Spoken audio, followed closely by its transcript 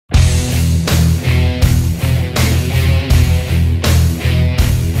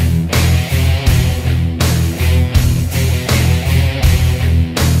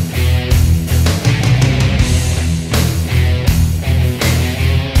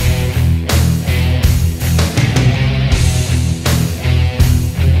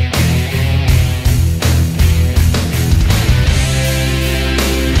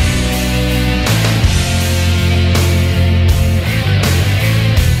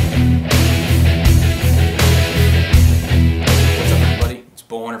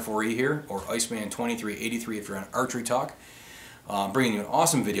Hunter4E here, or Iceman2383 if you're on Archery Talk. Bringing you an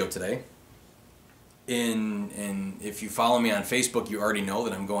awesome video today. And if you follow me on Facebook, you already know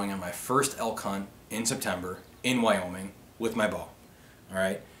that I'm going on my first elk hunt in September in Wyoming with my bow.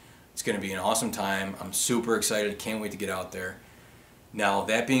 Alright? It's going to be an awesome time. I'm super excited. Can't wait to get out there. Now,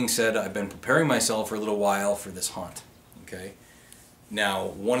 that being said, I've been preparing myself for a little while for this hunt. Okay? Now,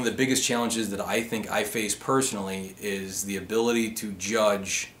 one of the biggest challenges that I think I face personally is the ability to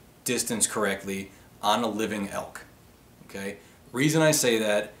judge distance correctly on a living elk. Okay? The reason I say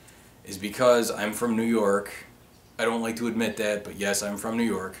that is because I'm from New York. I don't like to admit that, but yes, I'm from New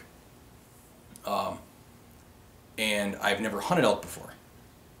York. And I've never hunted elk before.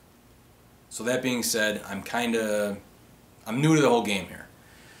 So that being said, I'm new to the whole game here.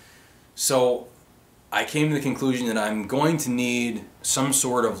 So I came to the conclusion that I'm going to need some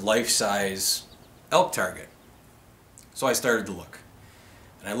sort of life-size elk target. So I started to look.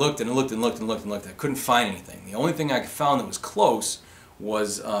 And I looked and I looked and looked and looked and looked. I couldn't find anything. The only thing I found that was close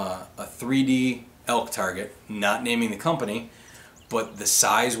was a 3D elk target, not naming the company, but the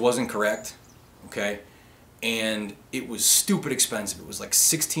size wasn't correct, okay? And it was stupid expensive. It was like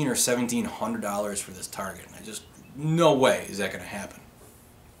 $1,600 or $1,700 for this target. And I just, no way is that going to happen.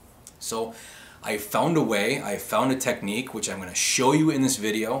 So I found a way, I found a technique, which I'm going to show you in this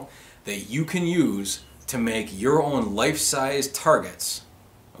video, that you can use to make your own life-size targets,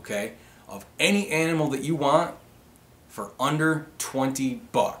 okay, of any animal that you want for under 20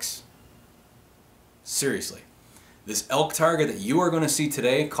 bucks. Seriously. This elk target that you are going to see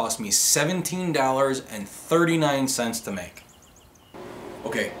today cost me $17.39 to make.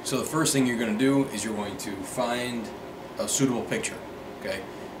 Okay, so the first thing you're going to do is you're going to find a suitable picture. Okay,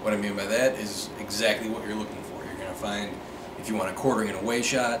 what I mean by that is exactly what you're looking for. You're going to find, if you want a quartering and away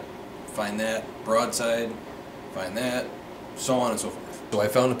shot, find that, broadside, find that, so on and so forth. So I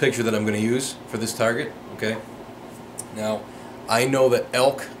found a picture that I'm going to use for this target. Okay, now I know that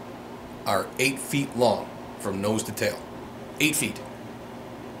elk are 8 feet long from nose to tail. 8 feet.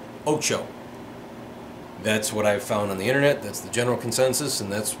 Ocho. That's what I've found on the internet. That's the general consensus,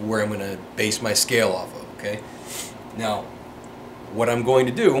 and that's where I'm going to base my scale off of. Okay. Now, what I'm going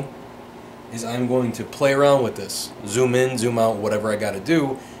to do is I'm going to play around with this. Zoom in, zoom out, whatever I got to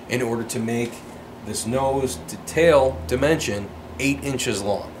do in order to make this nose to tail dimension 8 inches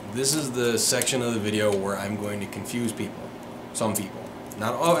long. This is the section of the video where I'm going to confuse people. Some people.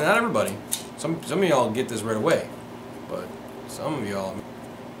 Not everybody. Some of y'all get this right away. But some of y'all,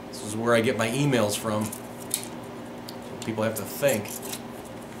 this is where I get my emails from. So people have to think.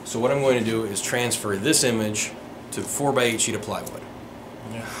 So what I'm going to do is transfer this image to 4x8 sheet of plywood.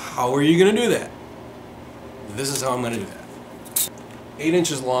 How are you going to do that? This is how I'm going to do that. 8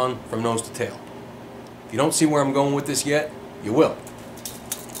 inches long from nose to tail. If you don't see where I'm going with this yet, you will.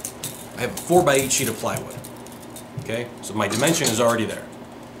 I have a 4x8 sheet of plywood. Okay, so my dimension is already there.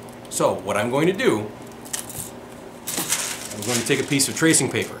 So what I'm going to do, I'm going to take a piece of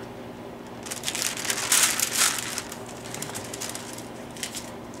tracing paper.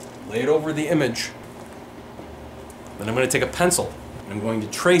 Lay it over the image. Then I'm going to take a pencil. And I'm going to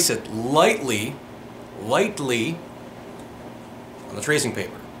trace it lightly on the tracing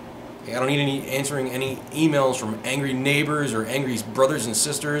paper. Okay, I don't need answering any emails from angry neighbors or angry brothers and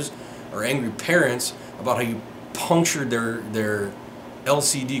sisters or angry parents about how you punctured their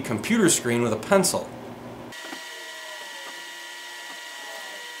LCD computer screen with a pencil.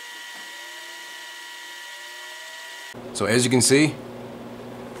 So as you can see,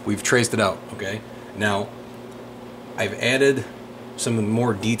 we've traced it out, okay? Now, I've added some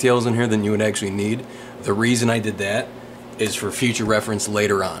more details in here than you would actually need. The reason I did that is for future reference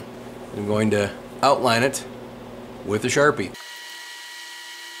later on. I'm going to outline it with a Sharpie.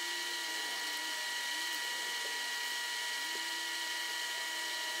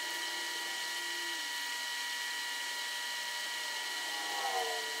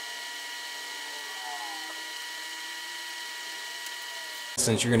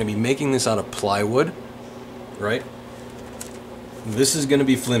 Since you're going to be making this out of plywood, right, this is going to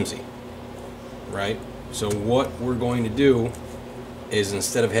be flimsy, right? So what we're going to do is,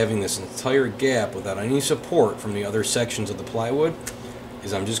 instead of having this entire gap without any support from the other sections of the plywood,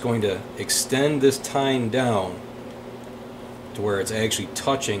 is I'm just going to extend this tine down to where it's actually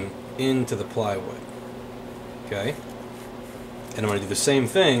touching into the plywood. Okay? And I'm going to do the same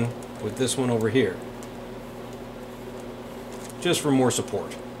thing with this one over here, just for more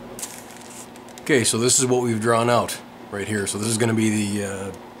support. Okay, so this is what we've drawn out right here. So this is going to be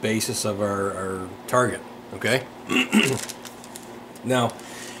the basis of our target. Okay? Now,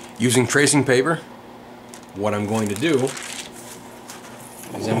 using tracing paper, what I'm going to do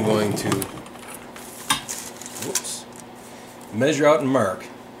is I'm going to measure out and mark,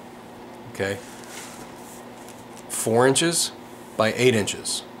 okay, 4 inches by 8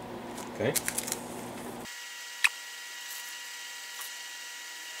 inches, okay?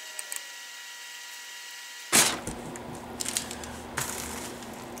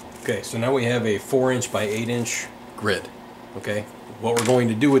 Okay, so now we have a 4-inch by 8-inch grid, okay? What we're going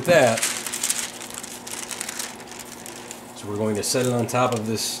to do with that, so we're going to set it on top of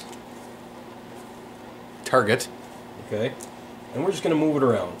this target, okay? And we're just going to move it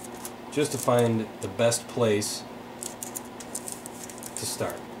around just to find the best place to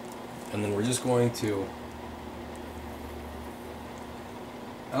start. And then we're just going to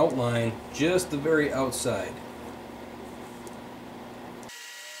outline just the very outside.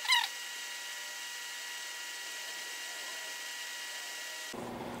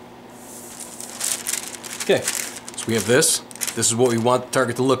 Okay, so we have this. This is what we want the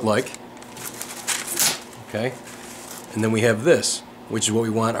target to look like. Okay, and then we have this, which is what we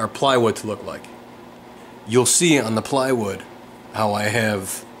want our plywood to look like. You'll see on the plywood how I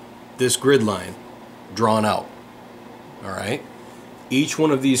have this grid line drawn out. All right, each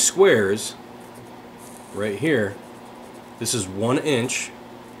one of these squares right here, this is 1 inch,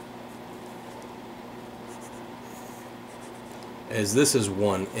 as this is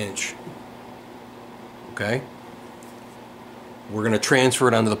 1 inch. Okay, we're going to transfer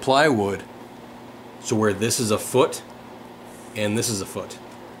it onto the plywood, so where this is a foot and this is a foot.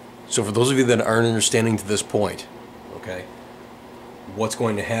 So for those of you that aren't understanding to this point, okay, what's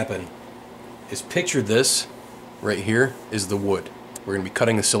going to happen is, picture this right here is the wood. We're going to be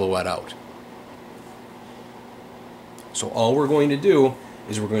cutting the silhouette out. So all we're going to do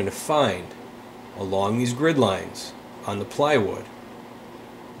is we're going to find along these grid lines on the plywood,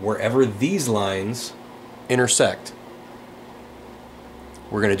 wherever these lines intersect,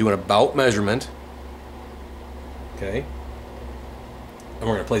 we're going to do an about measurement, okay, and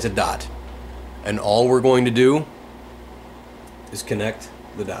we're going to place a dot, and all we're going to do is connect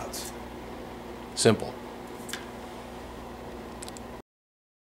the dots. Simple.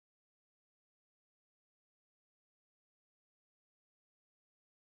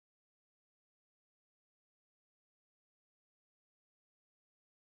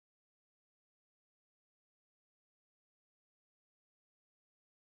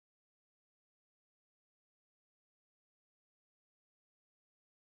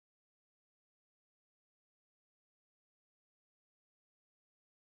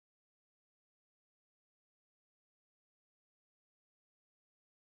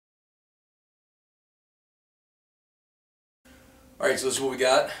 All right, so this is what we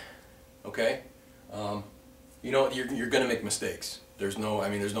got. Okay, you know, you're gonna make mistakes. There's no,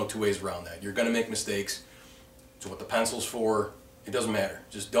 there's no two ways around that. You're gonna make mistakes. So what the pencil's for, it doesn't matter.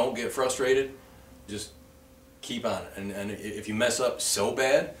 Just don't get frustrated. Just keep on it. And if you mess up so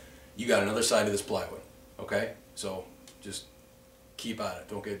bad, you got another side of this plywood. Okay, so just keep on it.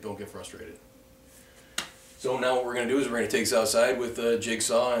 Don't get frustrated. So now what we're gonna do is we're gonna take this outside with a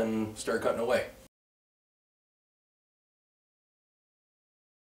jigsaw and start cutting away.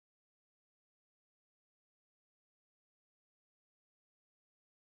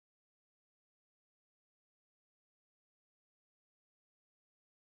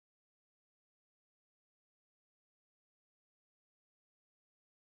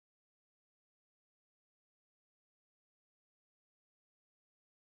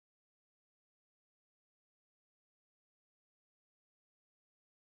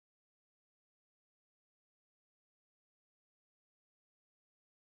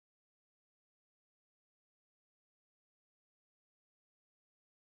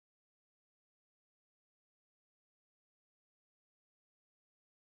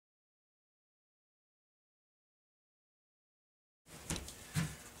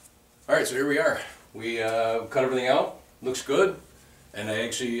 Alright, so here we are. We cut everything out. Looks good. And I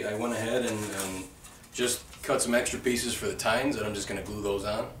went ahead and just cut some extra pieces for the tines, and I'm just going to glue those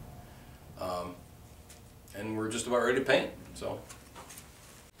on. And we're just about ready to paint. So.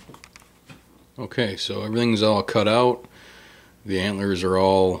 Okay, so everything's all cut out. The antlers are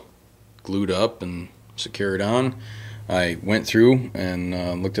all glued up and secured on. I went through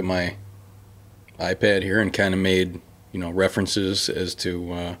and looked at my iPad here and kind of made, references as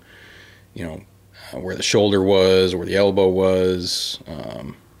to where the shoulder was, where the elbow was,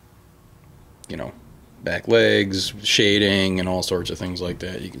 back legs, shading, and all sorts of things like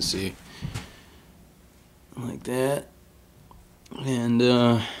that. You can see like that. And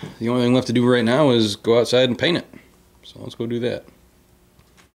the only thing left to do right now is go outside and paint it. So let's go do that.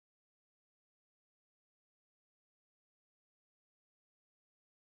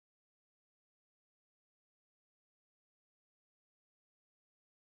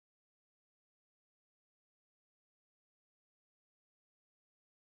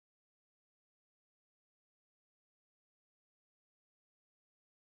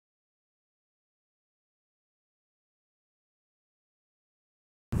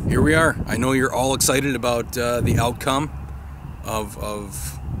 here we are. I know you're all excited about the outcome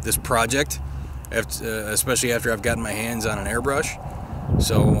of this project, especially after I've gotten my hands on an airbrush.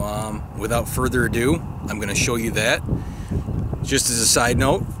 So without further ado, I'm going to show you that. Just as a side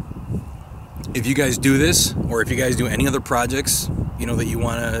note, if you guys do this, or if you guys do any other projects, you know, that you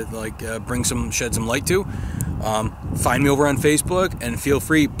want to like shed some light to, find me over on Facebook and feel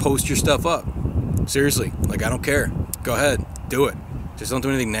free, post your stuff up. Seriously, like, I don't care. Go ahead, do it. Just don't do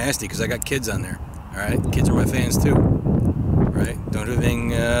anything nasty, because I got kids on there. All right, kids are my fans too. All right, don't do anything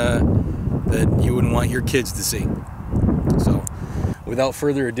that you wouldn't want your kids to see. So, without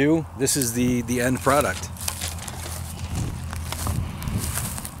further ado, this is the end product.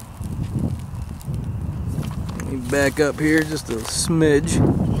 Let me back up here just a smidge.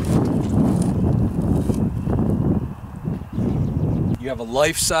 You have a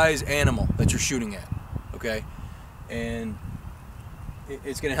life-size animal that you're shooting at, okay? And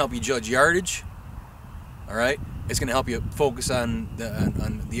it's going to help you judge yardage, all right? It's going to help you focus on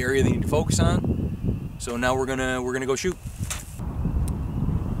the area that you need to focus on. So now we're gonna go shoot.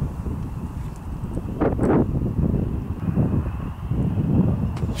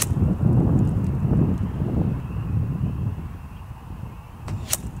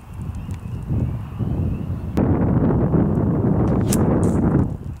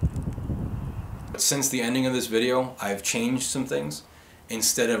 Since the ending of this video, I've changed some things.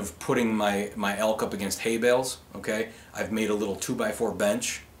 Instead of putting my elk up against hay bales, okay, I've made a little 2x4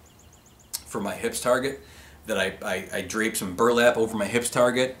 bench for my h.i.p.s target that I drape some burlap over my h.i.p.s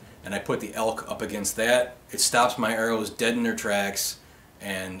target, and I put the elk up against that. It stops my arrows dead in their tracks,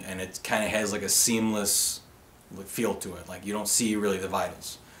 and it kind of has like a seamless feel to it. Like, you don't see really the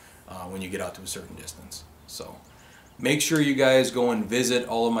vitals when you get out to a certain distance. So make sure you guys go and visit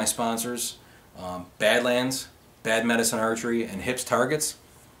all of my sponsors. Badlands, Bad Medicine Archery, and h.i.p.s Targets.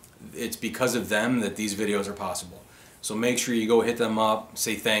 It's because of them that these videos are possible. So make sure you go hit them up,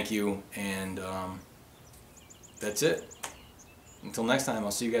 say thank you, and that's it. Until next time,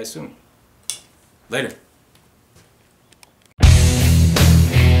 I'll see you guys soon. Later.